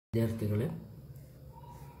ವಿದ್ಯಾರ್ಥಿಗಳೇ,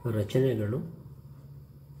 ರಚನೆಗಳು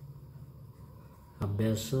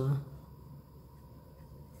ಅಭ್ಯಾಸ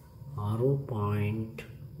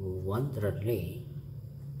 6.1ರಲ್ಲಿ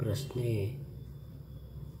ಪ್ರಶ್ನೆ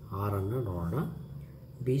 6 ನೋಡೋಣ.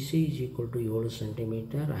 B C is equal to 7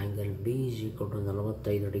 centimetre, angle B is equal to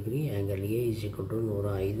 45 degree, angle A is equal to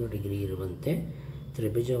 105 degree ಇರುವಂತೆ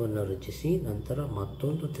ತ್ರಿಭುಜವನ್ನು ರಚಿಸಿ. ನಂತರ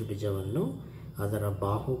ಮತ್ತೊಂದು ತ್ರಿಭುಜವನ್ನು ಅದರ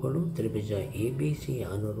ಬಾಹುಗಳು ತ್ರಿಭುಜ ಎ ಬಿ ಸಿ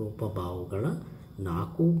ಅನುರೂಪ ಬಾಹುಗಳ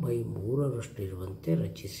 4/3 ಇರುವಂತೆ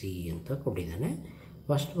ರಚಿಸಿ ಅಂತ ಕೊಟ್ಟಿದ್ದಾನೆ.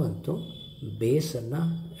 ಫಸ್ಟ್ ಬಂತು ಬೇಸನ್ನು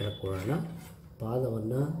ಎಳ್ಕೊಳ್ಳೋಣ.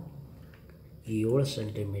 ಪಾದವನ್ನು 7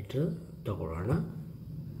 ಸೆಂಟಿಮೀಟ್ರ್ ತಗೊಳ್ಳೋಣ.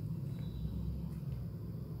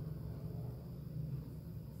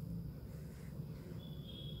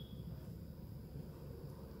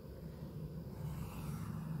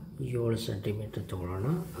 ತಗೊಳ್ಳೋಣ.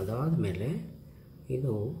 ಅದಾದಮೇಲೆ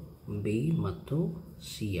ಇದು ಬಿ ಮತ್ತು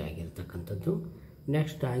ಸಿ ಆಗಿರ್ತಕ್ಕಂಥದ್ದು.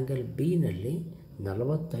 ನೆಕ್ಸ್ಟ್ ಆ್ಯಂಗಲ್ ಬಿನಲ್ಲಿ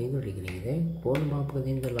 45 ಡಿಗ್ರಿ ಇದೆ.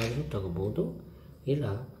 ಕೋನಮಾಪಕದಿಂದಲಾದರೂ ತಗೋಬೋದು, ಇಲ್ಲ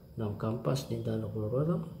ನಾವು ಕಂಪಾಸ್ನಿಂದ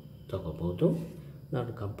ಕೂಡ ತಗೋಬೋದು. ನಾನು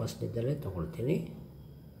ಕಂಪಾಸ್ನಿಂದಲೇ ತಗೊಳ್ತೀನಿ.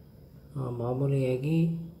 ಮಾಮೂಲಿಯಾಗಿ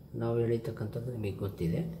ನಾವು ಹೇಳಿರ್ತಕ್ಕಂಥದ್ದು ನಿಮಗೆ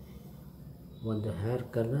ಗೊತ್ತಿದೆ. ಒಂದು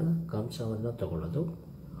ಕಂಸವನ್ನು ತಗೊಳ್ಳೋದು.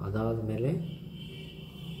 ಅದಾದಮೇಲೆ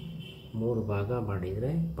 3 ಭಾಗ ಮಾಡಿದರೆ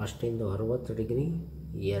ಫಸ್ಟಿಂದು 60 ಡಿಗ್ರಿ,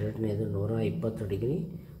 ಎರಡನೇದು 120 ಡಿಗ್ರಿ,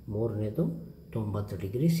 ಮೂರನೇದು 90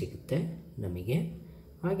 ಡಿಗ್ರಿ ಸಿಗುತ್ತೆ ನಮಗೆ.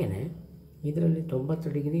 ಹಾಗೆಯೇ ಇದರಲ್ಲಿ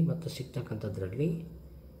 90 ಡಿಗ್ರಿ ಮತ್ತು ಸಿಗ್ತಕ್ಕಂಥದ್ರಲ್ಲಿ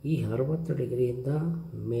ಈ 60 ಡಿಗ್ರಿಯಿಂದ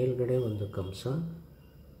ಮೇಲ್ಗಡೆ ಒಂದು ಕಂಸ,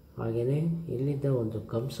 ಹಾಗೆಯೇ ಇಲ್ಲಿದ್ದ ಒಂದು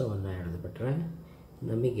ಕಂಸವನ್ನು ಎಳೆದುಬಿಟ್ರೆ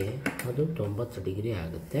ನಮಗೆ ಅದು 90 ಡಿಗ್ರಿ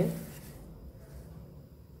ಆಗುತ್ತೆ.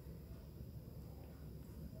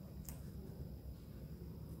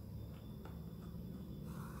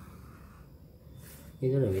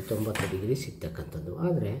 ಇದು ನಮಗೆ 90 ಡಿಗ್ರಿ ಸಿಗ್ತಕ್ಕಂಥದ್ದು.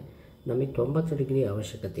 ಆದರೆ ನಮಗೆ 90 ಡಿಗ್ರಿ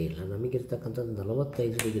ಅವಶ್ಯಕತೆ ಇಲ್ಲ. ನಮಗಿರ್ತಕ್ಕಂಥದ್ದು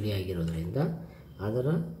 45 ಡಿಗ್ರಿ ಆಗಿರೋದ್ರಿಂದ ಅದರ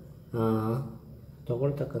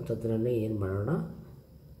ತಗೊಳ್ತಕ್ಕಂಥದ್ರನ್ನೇ ಏನು ಮಾಡೋಣ,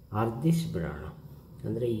 ಅರ್ಧಿಸಿಬಿಡೋಣ.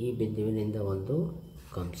 ಅಂದರೆ ಈ ಬಿಂದುವಿನಿಂದ ಒಂದು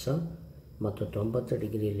ಕಂಸ ಮತ್ತು 90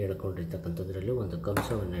 ಡಿಗ್ರಿಯಲ್ಲಿ ಎಳ್ಕೊಂಡಿರ್ತಕ್ಕಂಥದ್ರಲ್ಲಿ ಒಂದು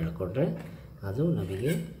ಕಂಸವನ್ನು ಎಳ್ಕೊಂಡ್ರೆ ಅದು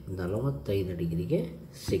ನಮಗೆ 45 ಡಿಗ್ರಿಗೆ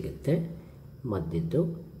ಸಿಗುತ್ತೆ ಮದ್ದಿದ್ದು.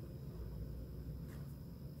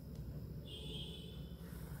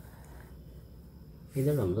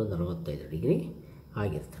 ಇದು ನಮ್ಮದು 45 ಡಿಗ್ರಿ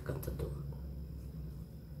ಆಗಿರ್ತಕ್ಕಂಥದ್ದು.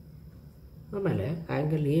 ಆಮೇಲೆ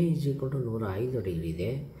angle A is equal to 105 degree ಇದೆ.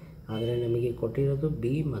 ಆದರೆ ನಮಗೆ ಕೊಟ್ಟಿರೋದು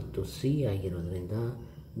ಬಿ ಮತ್ತು ಸಿ ಆಗಿರೋದ್ರಿಂದ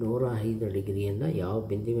 105 ಡಿಗ್ರಿಯನ್ನು ಯಾವ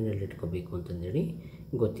ಬಿಂದುವಿನಲ್ಲಿ ಇಟ್ಕೋಬೇಕು ಅಂತಂದೇಳಿ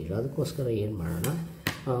ಗೊತ್ತಿಲ್ಲ. ಅದಕ್ಕೋಸ್ಕರ ಏನು ಮಾಡೋಣ,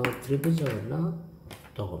 ತ್ರಿಭುಜವನ್ನು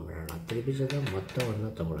ತೊಗೊಂಬಿಡೋಣ. ತ್ರಿಭುಜದ ಮೊತ್ತವನ್ನು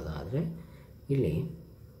ತಗೊಳ್ಳೋದಾದರೆ ಇಲ್ಲಿ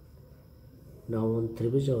ನಾವು ಒಂದು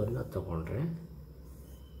ತ್ರಿಭುಜವನ್ನು ತಗೊಂಡ್ರೆ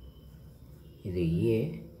ಇದು ಎ,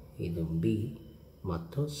 ಇದು ಬಿ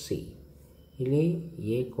ಮತ್ತು ಸಿ. ಇಲ್ಲಿ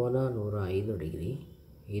ಎ ಕೋನ 105 ಡಿಗ್ರಿ,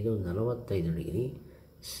 ಇದು 45 ಡಿಗ್ರಿ.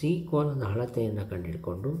 ಸಿ ಕೋನದ ಅಳತೆಯನ್ನು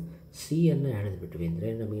ಕಂಡುಹಿಡ್ಕೊಂಡು ಸಿಯನ್ನು ಎಳೆದುಬಿಟ್ವಿ ಅಂದರೆ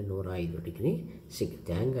ನಮಗೆ 105 ಡಿಗ್ರಿ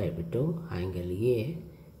ಸಿಗುತ್ತೆ. ಹಂಗಾಗಿಬಿಟ್ಟು angle A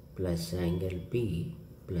plus angle B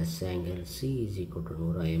plus angle C is equal to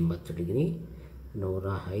 180 degree.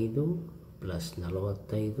 105 plus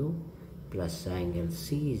 45 plus angle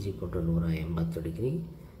C is equal to 180 degree.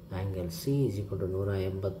 Angle C is equal to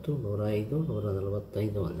 180, 105,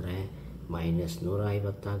 145 ಅಂದರೆ minus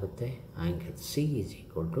 150 ಆಗುತ್ತೆ. Angle C is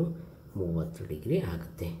equal to 30 degree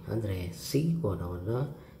ಆಗುತ್ತೆ. ಅಂದರೆ C ಕೋನವನ್ನು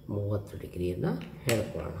 30 ಡಿಗ್ರಿಯನ್ನು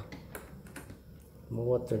ಹೇಳ್ಕೊಳ್ಳೋಣ.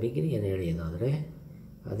 30 ಡಿಗ್ರಿಯನ್ನು ಎಳೆಯೋದಾದರೆ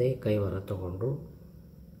ಅದೇ ಕೈವರ ತಗೊಂಡು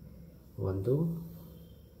ಒಂದು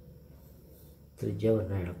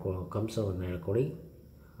ತ್ರಿಜ್ಯವನ್ನು ಕಂಸವನ್ನು ಎಳ್ಕೊಳ್ಳಿ.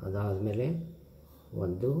 ಅದಾದಮೇಲೆ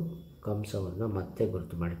ಒಂದು ಕಂಸವನ್ನು ಮತ್ತೆ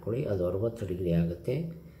ಗುರುತು ಮಾಡಿಕೊಳ್ಳಿ. ಅದು 60 ಡಿಗ್ರಿ ಆಗುತ್ತೆ.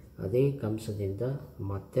 ಅದೇ ಕಂಸದಿಂದ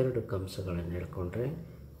ಮತ್ತೆರಡು ಕಂಸಗಳನ್ನು ಎಳ್ಕೊಂಡ್ರೆ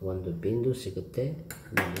ಒಂದು ಬಿಂದು ಸಿಗುತ್ತೆ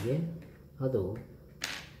ನಮಗೆ. ಅದು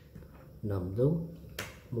ನಮ್ಮದು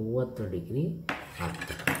 30 ಡಿಗ್ರಿ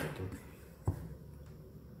ಆಗ್ತಕ್ಕಂಥದ್ದು.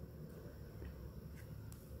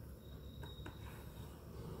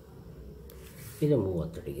 ಇದು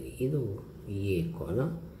 30 ಡಿಗ್ರಿ. ಇದು ಎ ಕೋನ,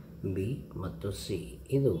 ಬಿ ಮತ್ತು ಸಿ.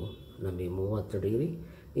 ಇದು ನಮಗೆ 30 ಡಿಗ್ರಿ,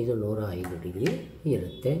 ಇದು 105 ಡಿಗ್ರಿ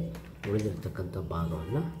ಇರುತ್ತೆ. ಉಳಿದಿರ್ತಕ್ಕಂಥ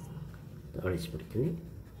ಭಾಗವನ್ನು ಅಳಿಸ್ಬಿಡ್ತೀನಿ.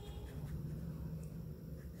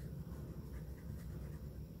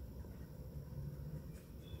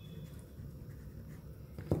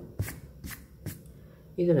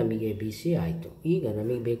 ಇದು ನಮಗೆ ಬಿ ಸಿ ಆಯಿತು. ಈಗ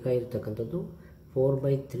ನಮಗೆ ಬೇಕಾಗಿರ್ತಕ್ಕಂಥದ್ದು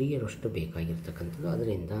 4/3 ಬೇಕಾಗಿರ್ತಕ್ಕಂಥದ್ದು.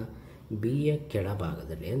 ಅದರಿಂದ ಬಿಯ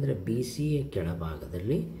ಕೆಳಭಾಗದಲ್ಲಿ ಅಂದರೆ ಬಿ ಸಿಯ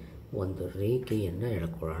ಕೆಳಭಾಗದಲ್ಲಿ ಒಂದು ರೇಖೆಯನ್ನು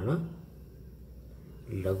ಎಳ್ಕೊಳ್ಳೋಣ.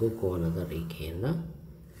 ಲಘು ಕೋನದ ರೇಖೆಯನ್ನು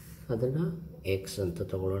ಅದನ್ನು ಎಕ್ಸ್ ಅಂತ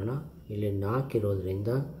ತಗೊಳ್ಳೋಣ. ಇಲ್ಲಿ 4 ಇರೋದ್ರಿಂದ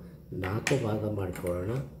 4 ಭಾಗ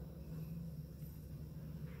ಮಾಡಿಕೊಳ್ಳೋಣ.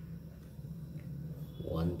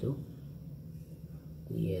 1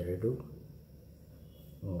 2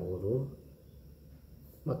 3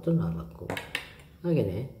 ಮತ್ತು 4.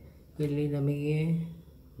 ಹಾಗೆಯೇ ಇಲ್ಲಿ ನಮಗೆ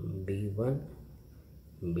B1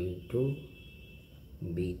 B2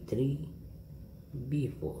 B3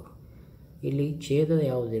 B4 ಇಲ್ಲಿ ಛೇದ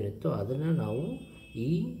ಯಾವುದಿರುತ್ತೋ ಅದನ್ನು ನಾವು ಈ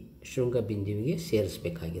ಶೃಂಗ ಬಿಂದುವಿಗೆ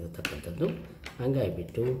ಸೇರಿಸಬೇಕಾಗಿರತಕ್ಕಂಥದ್ದು.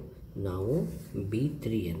 ಹಾಗಾಗಿಬಿಟ್ಟು ನಾವು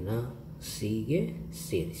B3ಯನ್ನು Cಗೆ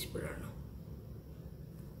ಸೇರಿಸಿಬಿಡೋಣ.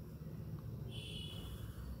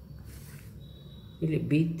 ಇಲ್ಲಿ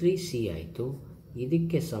B3 C ಆಯಿತು.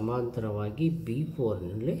 ಇದಕ್ಕೆ ಸಮಾಂತರವಾಗಿ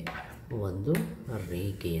B4ನಲ್ಲಿ ಒಂದು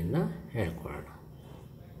ರೇಖೆಯನ್ನು ಹೇಳ್ಕೊಳ್ಳೋಣ.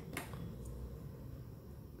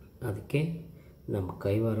 ಅದಕ್ಕೆ ನಮ್ಮ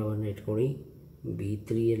ಕೈವಾರವನ್ನು ಇಟ್ಕೊಳ್ಳಿ.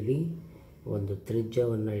 B3ಯಲ್ಲಿ ಒಂದು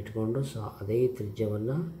ತ್ರಿಜ್ಯವನ್ನು ಇಟ್ಕೊಂಡು ಅದೇ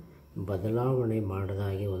ತ್ರಿಜ್ಯವನ್ನು ಬದಲಾವಣೆ ಮಾಡಿದ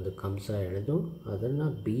ಹಾಗೆ ಒಂದು ಕಂಸ ಎಳೆದು ಅದನ್ನು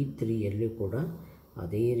B3ಯಲ್ಲಿ ಕೂಡ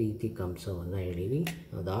ಅದೇ ರೀತಿ ಕಂಸವನ್ನು ಎಳೀರಿ.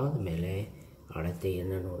 ಅದಾದ ಮೇಲೆ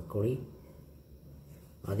ಅಳತೆಯನ್ನು ನೋಡ್ಕೊಳ್ಳಿ.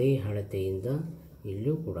 ಅದೇ ಅಳತೆಯಿಂದ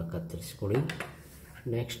ಇಲ್ಲೂ ಕೂಡ ಕತ್ತರಿಸ್ಕೊಳ್ಳಿ.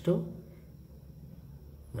 ನೆಕ್ಸ್ಟು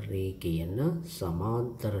ರೇಖೆಯನ್ನು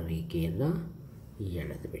ಸಮಾಂತರ ರೇಖೆಯನ್ನು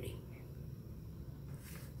ಎಳೆದುಬಿಡಿ.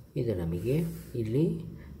 ಇದು ನಮಗೆ ಇಲ್ಲಿ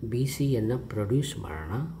BCಯನ್ನು ಪ್ರೊಡ್ಯೂಸ್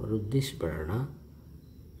ಮಾಡೋಣ, ವೃದ್ಧಿಸಿಬಿಡೋಣ.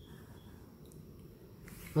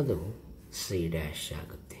 ಅದು C'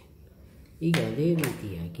 ಆಗುತ್ತೆ. ಈಗ ಅದೇ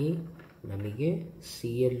ರೀತಿಯಾಗಿ ನಮಗೆ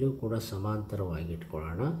Cಯಲ್ಲೂ ಕೂಡ ಸಮಾಂತರವಾಗಿ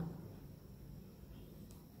ಇಟ್ಕೊಳ್ಳೋಣ.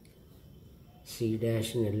 C'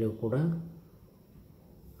 ಕೂಡ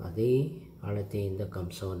ಅದೇ ಅಳತೆಯಿಂದ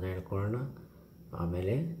ಕಂಸವನ್ನು ಎಳ್ಕೊಳ್ಳೋಣ.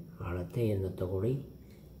 ಆಮೇಲೆ ಅಳತೆಯನ್ನು ತಗೊಳ್ಳಿ.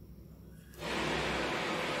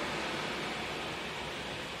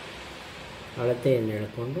 ಅಳತೆಯನ್ನು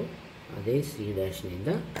ಎಳ್ಕೊಂಡು ಅದೇ C'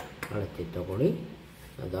 ಅಳತೆ ತಗೊಳ್ಳಿ.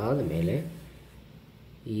 ಅದಾದ ಮೇಲೆ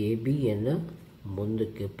ABಯನ್ನು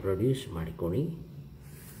ಮುಂದಕ್ಕೆ ಪ್ರೊಡ್ಯೂಸ್ ಮಾಡಿಕೊಳ್ಳಿ.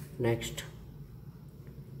 ನೆಕ್ಸ್ಟ್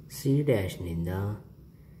C'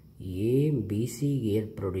 BCಗೆ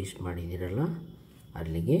ಪ್ರೊಡ್ಯೂಸ್ ಮಾಡಿದ್ದೀರಲ್ಲ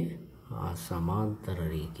ಅಲ್ಲಿಗೆ ಆ ಸಮಾಂತರ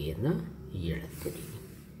ರೇಖೆಯನ್ನು ಎಳೆದ್ಬಿಡಿ.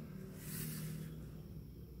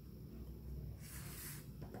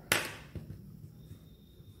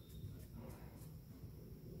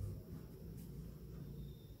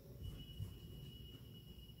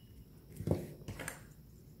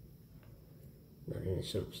 ನಾನು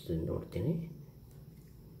ಸ್ವಲ್ಪ ನೋಡ್ತೀನಿ.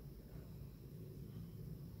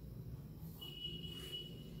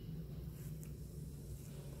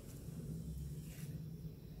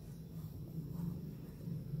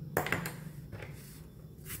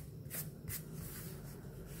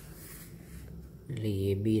 ಇಲ್ಲಿ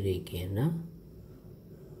AB ರೇಖೆಯನ್ನು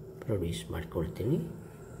ಪ್ರೊಡ್ಯೂಸ್ ಮಾಡ್ಕೊಳ್ತೀನಿ.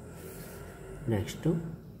 ನೆಕ್ಸ್ಟು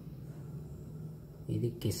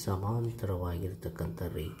ಇದಕ್ಕೆ ಸಮಾಂತರವಾಗಿರ್ತಕ್ಕಂಥ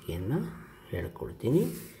ರೇಖೆಯನ್ನು ಹೇಳ್ಕೊಳ್ತೀನಿ.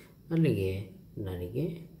 ಅಲ್ಲಿಗೆ ನನಗೆ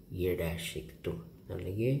A' ಸಿಕ್ತು.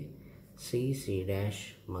 ಅಲ್ಲಿಗೆ C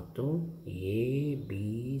ಮತ್ತು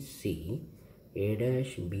ABC A',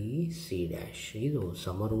 B, C' ಇದು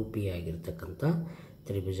ಸಮರೂಪಿಯಾಗಿರ್ತಕ್ಕಂಥ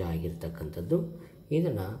ತ್ರಿಭುಜ ಆಗಿರ್ತಕ್ಕಂಥದ್ದು.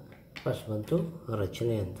 ಇದನ್ನು ಫಸ್ಟ್ ಬಂತು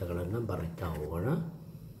ರಚನೆ ಹಂತಗಳನ್ನು ಬರೀತಾ ಹೋಗೋಣ.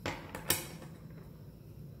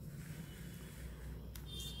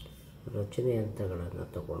 ರಚನೆ ಹಂತಗಳನ್ನು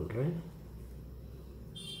ತಗೊಂಡ್ರೆ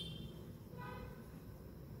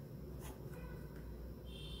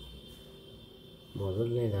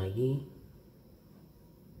ಮೊದಲನೇದಾಗಿ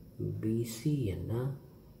BCಯನ್ನು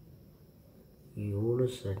 7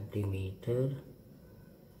 ಸೆಂಟಿಮೀಟರ್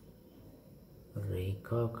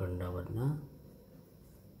ರೇಖಾಖಂಡವನ್ನು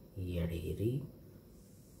ಎಳೆಯಿರಿ.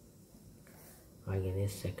 ಹಾಗೆಯೇ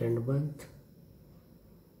ಸೆಕೆಂಡ್ ಬಂತ್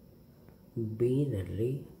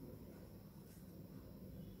Bನಲ್ಲಿ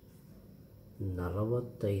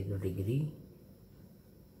 45 ಡಿಗ್ರಿ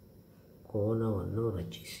ಕೋನವನ್ನು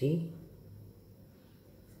ರಚಿಸಿ.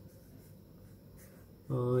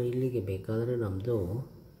 ಇಲ್ಲಿಗೆ ಬೇಕಾದರೆ ನಮ್ಮದು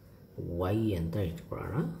Y ಅಂತ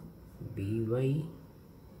ಇಟ್ಕೊಳ್ಳೋಣ. BY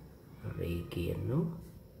ರೇಖೆಯನ್ನು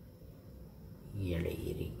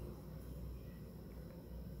ಎಳೆಯಿರಿ.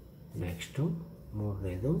 ನೆಕ್ಸ್ಟು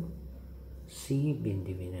ಮೂರನೇದು C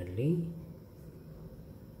ಬಿಂದುವಿನಲ್ಲಿ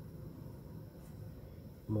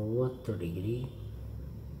 30 ಡಿಗ್ರಿ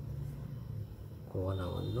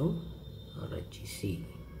ಕೋನವನ್ನು ರಚಿಸಿ.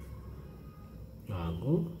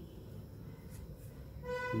 ಹಾಗೂ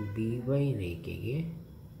BY ರೇಖೆಗೆ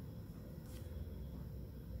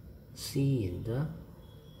Cಯಿಂದ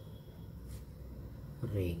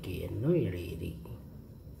ರೇಖೆಯನ್ನು ಎಳೆಯಿರಿ.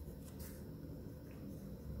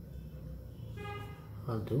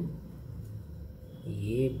 ಅದು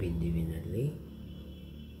ಎ ಬಿಂದುವಿನಲ್ಲಿ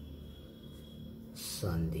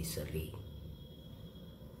ಸಂಧಿಸಲಿ.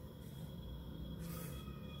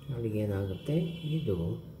 ಅಲ್ಲಿಗೇನಾಗುತ್ತೆ, ಇದು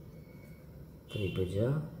ತ್ರಿಭುಜ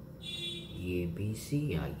ಎ ಬಿ ಸಿ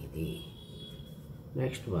ಆಗಿದೆ.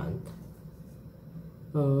 ನೆಕ್ಸ್ಟ್ ಬಂತ್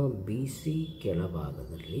ಬಿ ಸಿ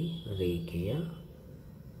ಕೆಳಭಾಗದಲ್ಲಿ, ರೇಖೆಯ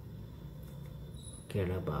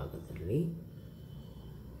ಕೆಳಭಾಗದಲ್ಲಿ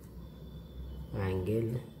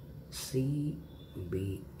ಆ್ಯಂಗಲ್ ಸಿ ಬಿ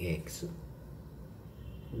ಎಕ್ಸ್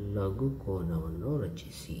ಲಘು ಕೋನವನ್ನು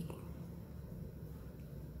ರಚಿಸಿ.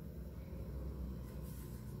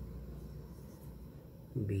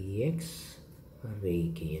 ಬಿ ಎಕ್ಸ್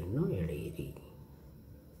ರೇಖೆಯನ್ನು ಎಳೆಯಿರಿ.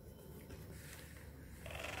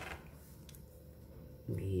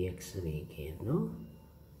 ಬಿ ಎಕ್ಸ್ ರೇಖೆಯನ್ನು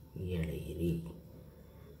ಎಳೆಯಿರಿ.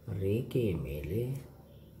 ರೇಖೆಯ ಮೇಲೆ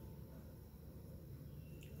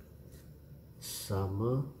ಸಮ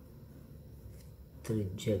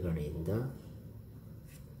ತ್ರಿಜ್ಯಗಳಿಂದ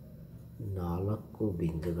 4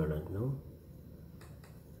 ಬಿಂದುಗಳನ್ನು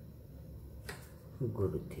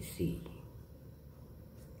ಗುರುತಿಸಿ.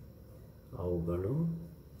 ಅವುಗಳು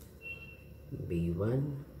B1,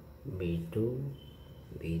 B2,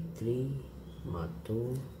 B3 ಮತ್ತು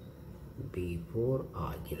B4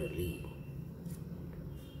 ಆಗಿರಲಿ.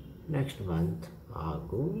 ನೆಕ್ಸ್ಟ್ ಮಂತ್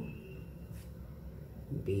ಹಾಗೂ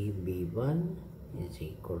B1 is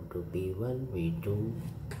equal to B1, B2,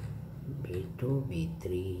 B2,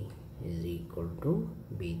 B3 is equal to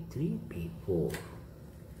B3, B4.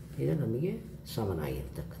 ಇದು ನಮಗೆ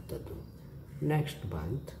ಸಮನಾಗಿರ್ತಕ್ಕಂಥದ್ದು. ನೆಕ್ಸ್ಟ್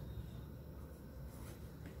ಮಂತ್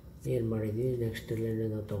ಏನು ಮಾಡಿದ್ವಿ, ನೆಕ್ಸ್ಟಲ್ಲಿ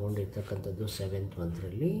ನಾವು ತೊಗೊಂಡಿರ್ತಕ್ಕಂಥದ್ದು 7th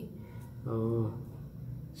ಮಂತ್ರಲ್ಲಿ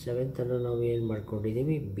 7th ನಾವು ಏನು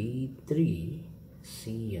ಮಾಡ್ಕೊಂಡಿದ್ದೀವಿ, B3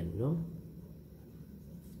 ಸಿಯನ್ನು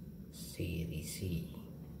ಸೇರಿಸಿ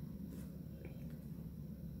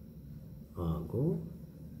ಹಾಗೂ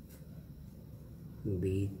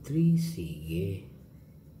B3 ಸಿಗೆ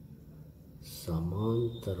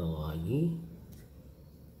ಸಮಾಂತರವಾಗಿ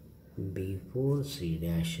B4 ಸಿ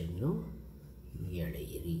ಡ್ಯಾಶನ್ನು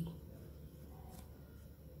ಎಳೆಯಿರಿ.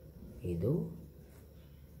 ಇದು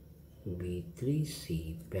B3 C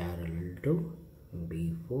parallel to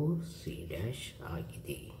B4 C dash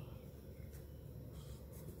ಆಗಿದೆ.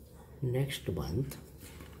 Next month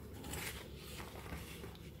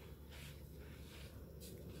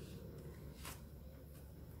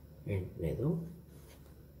ಎಂಟನೇದು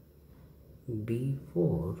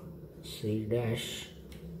B4 C dash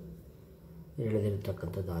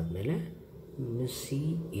ಎಳೆದಿರ್ತಕ್ಕಂಥದ್ದಾದಮೇಲೆ C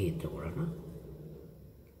A ತಗೊಳ್ಳೋಣ.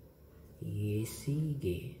 ಎ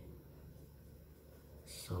ಸಿಗೆ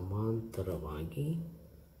ಸಮಾಂತರವಾಗಿ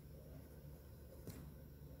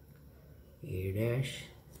ಎ ಡ್ಯಾಶ್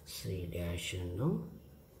ಸಿ ಡ್ಯಾಶನ್ನು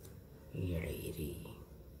ಎಳೆಯಿರಿ.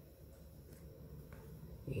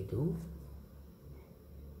 ಇದು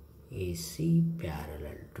A C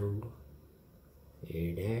parallel to A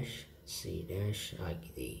dash C dash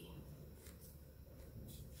ಆಗಿದೆ.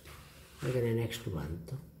 ಹಾಗೆಯೇ ನೆಕ್ಸ್ಟ್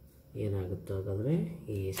ಮಂತ್ ಏನಾಗುತ್ತೆ ಹಾಗಾದರೆ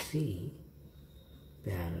A C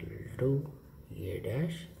parallel to A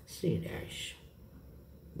dash C dash.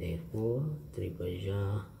 Therefore Tribhuja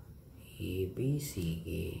A B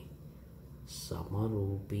ಸಿಗೆ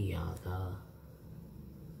ಸಮರೂಪಿಯಾದ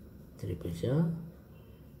ತ್ರಿಭುಜ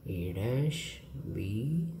A dash B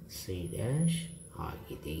C dash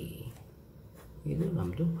ಆಗಿದೆ. ಇದು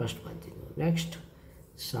ನಮ್ಮದು ಫಸ್ಟ್ ಮಂತಿದ್ದು. ನೆಕ್ಸ್ಟ್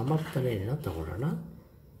ಸಮರ್ಥನೆಯನ್ನು ತಗೊಳ್ಳೋಣ.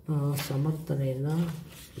 ಸಮರ್ಥನೆಯನ್ನು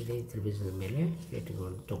ಇದೇ ತ್ರಿಭುಜದ ಮೇಲೆ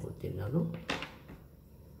ಇಟ್ಕೊಂಡು ತಗೊಳ್ತೀನಿ ನಾನು.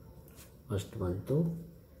 ಫಸ್ಟ್ ಮಂತು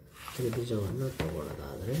ತ್ರಿಭುಜವನ್ನು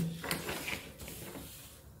ತಗೊಳ್ಳೋದಾದರೆ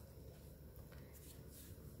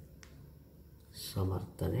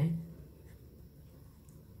ಸಮರ್ಥನೆ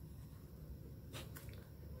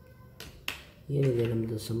ಏನಿದೆ,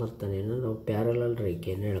 ನಮ್ಮದು ಸಮರ್ಥನೆಯನ್ನು ನಾವು ಪ್ಯಾರಲಲ್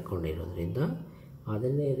ರೇಖೆಯನ್ನು ಎಳ್ಕೊಂಡಿರೋದ್ರಿಂದ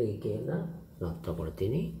ಅದನ್ನೇ ರೇಖೆಯನ್ನು ನಾನು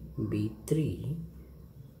ತಗೊಳ್ತೀನಿ. B3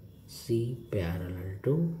 C parallel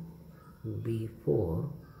to B4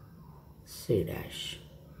 C dash.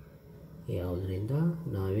 ಯಾವುದರಿಂದ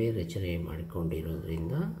ನಾವೇ ರಚನೆ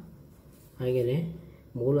ಮಾಡಿಕೊಂಡಿರೋದ್ರಿಂದ. ಹಾಗೆಯೇ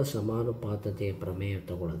ಮೂಲ ಸಮಾನುಪಾತತೆಯ ಪ್ರಮೇಯ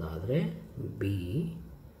ತಗೊಳ್ಳೋದಾದರೆ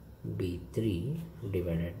B3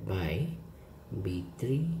 divided by B3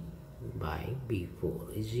 by B4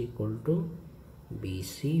 is equal to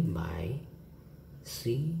BC by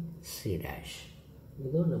C dash.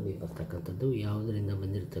 ಇದು ನಮಗೆ ಬರ್ತಕ್ಕಂಥದ್ದು ಯಾವುದರಿಂದ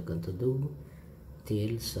ಬಂದಿರತಕ್ಕಂಥದ್ದು,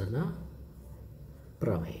 ಥೇಲ್ಸನ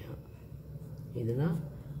ಪ್ರಮೇಯ. ಇದನ್ನು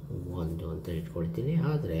 1 ಅಂತ ಇಟ್ಕೊಳ್ತೀನಿ.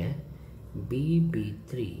 ಆದರೆ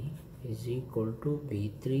B3 is equal to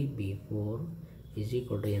B3 B4 is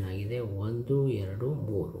equal to ಏನಾಗಿದೆ, 1 2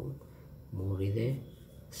 3 ಇದೆ,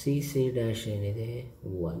 ಸಿ ಡ್ಯಾಶ್ ಏನಿದೆ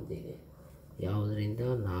 1 ಇದೆ. ಯಾವುದರಿಂದ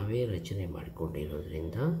ನಾವೇ ರಚನೆ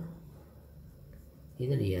ಮಾಡಿಕೊಂಡಿರೋದ್ರಿಂದ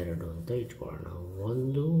ಇದನ್ನು 2 ಅಂತ ಇಟ್ಕೊಳ್ಳೋಣ.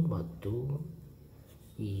 1 ಮತ್ತು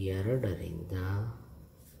 2ರಿಂದ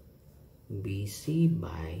BC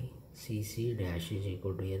ಬೈ CC ಡ್ಯಾಶ್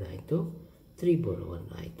ಏನಾಯಿತು 3/1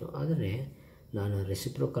 ಆಯಿತು. ಆದರೆ ನಾನು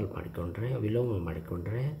ರೆಸಿಪ್ರೋಕಲ್ ಮಾಡಿಕೊಂಡ್ರೆ, ವಿಲೋಮ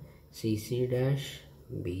ಮಾಡಿಕೊಂಡ್ರೆ CC ಡ್ಯಾಶ್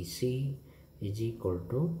BC =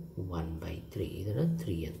 1/3. ಇದನ್ನು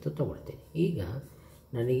 3 ಅಂತ ತೊಗೊಳ್ತೀನಿ. ಈಗ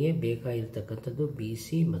ನನಗೆ ಬೇಕಾಗಿರ್ತಕ್ಕಂಥದ್ದು BC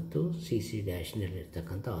ಮತ್ತು CC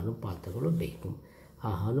ಡ್ಯಾಶ್ನಲ್ಲಿರ್ತಕ್ಕಂಥ ಅನುಪಾತಗಳು ಬೇಕು. ಆ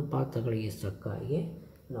ಅನುಪಾತಗಳಿಗೆ ತಕ್ಕಾಗೆ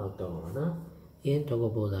ನಾವು ತಗೋಣ. ಏನು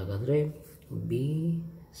ತೊಗೋಬೋದಾಗಾದರೆ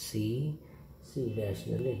BC C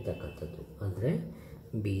ಡ್ಯಾಶ್ನಲ್ಲಿ ಇರ್ತಕ್ಕಂಥದ್ದು ಅಂದರೆ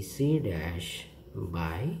BC ಡ್ಯಾಶ್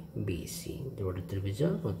ಬೈ BC ದೊಡ್ಡ ತ್ರಿಭುಜ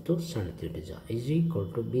ಮತ್ತು ಸಣ್ಣ ತ್ರಿಭುಜ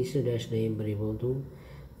BC ಡ್ಯಾಶ್ನ ಏನು ಬರೀಬೋದು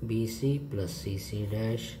BC + CC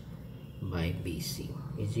dash by BC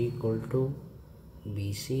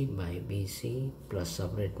BC by BC plus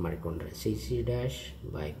separate ಮಾಡಿಕೊಂಡ್ರೆ CC dash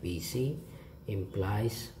by BC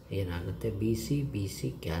implies ಏನಾಗುತ್ತೆ BC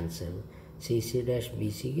ಕ್ಯಾನ್ಸಲ್. CC ಡ್ಯಾಶ್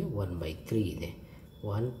BCಗೆ 1/3 ಇದೆ.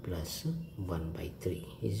 1 + 1/3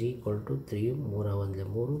 3 3 1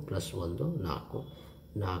 + 1 4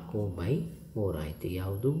 4/3 ಆಯಿತು.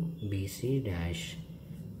 ಯಾವುದು BC ಡ್ಯಾಶ್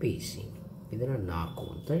BC. ಇದನ್ನು 4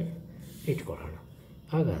 ಅಂತ ಇಟ್ಕೊಳ್ಳೋಣ.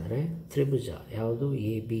 ಹಾಗಾದರೆ ತ್ರಿಭುಜ ಯಾವುದು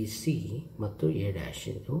ABC ಮತ್ತು A ಡ್ಯಾಶ್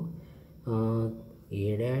ಇದು A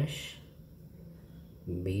ಡ್ಯಾಶ್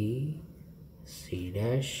BC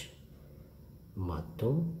ಡ್ಯಾಶ್ ಮತ್ತು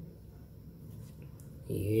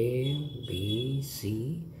ABC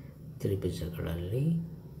ತ್ರಿಭುಜಗಳಲ್ಲಿ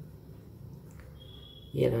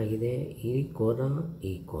ಏನಾಗಿದೆ, ಈ ಕೋನ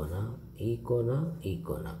ಈ ಕೋನ ಈ ಕೋನ ಈ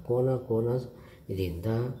ಕೋನ ಕೋನ ಇದರಿಂದ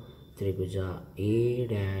ತ್ರಿಭುಜ A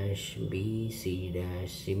dash BC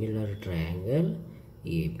dash similar triangle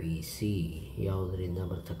ABC ಯಾವುದರಿಂದ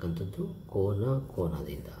ಬರ್ತಕ್ಕಂಥದ್ದು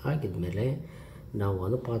ಕೋನದಿಂದ. ಹಾಗಿದ್ಮೇಲೆ ನಾವು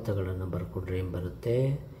ಅನುಪಾತಗಳನ್ನು ಬರ್ಕೊಂಡ್ರೆ ಏನು ಬರುತ್ತೆ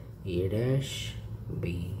A dash B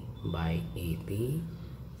by AB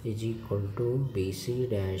BC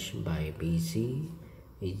dash by BC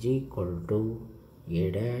A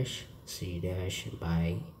dash C dash by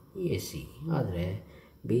AC. ಆದರೆ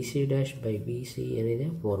BC ಡ್ಯಾಶ್ ಬೈ BC ಏನಿದೆ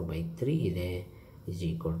 4/3 ಇದೆ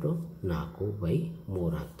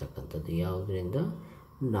 4/3 ಆಗ್ತಕ್ಕಂಥದ್ದು. ಯಾವುದರಿಂದ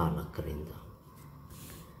 4ರಿಂದ.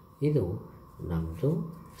 ಇದು ನಮ್ಮದು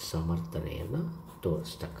ಸಮರ್ಥನೆಯನ್ನು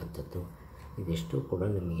ತೋರಿಸ್ತಕ್ಕಂಥದ್ದು. ಇದಿಷ್ಟು ಕೂಡ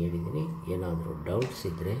ನಿಮಗೆ ಹೇಳಿದ್ದೀನಿ. ಏನಾದರೂ ಡೌಟ್ಸ್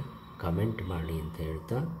ಇದ್ದರೆ ಕಮೆಂಟ್ ಮಾಡಿ ಅಂತ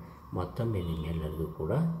ಹೇಳ್ತಾ ಮತ್ತೊಮ್ಮೆ ನಿಮ್ಮೆಲ್ಲರಿಗೂ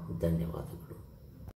ಕೂಡ ಧನ್ಯವಾದಗಳು.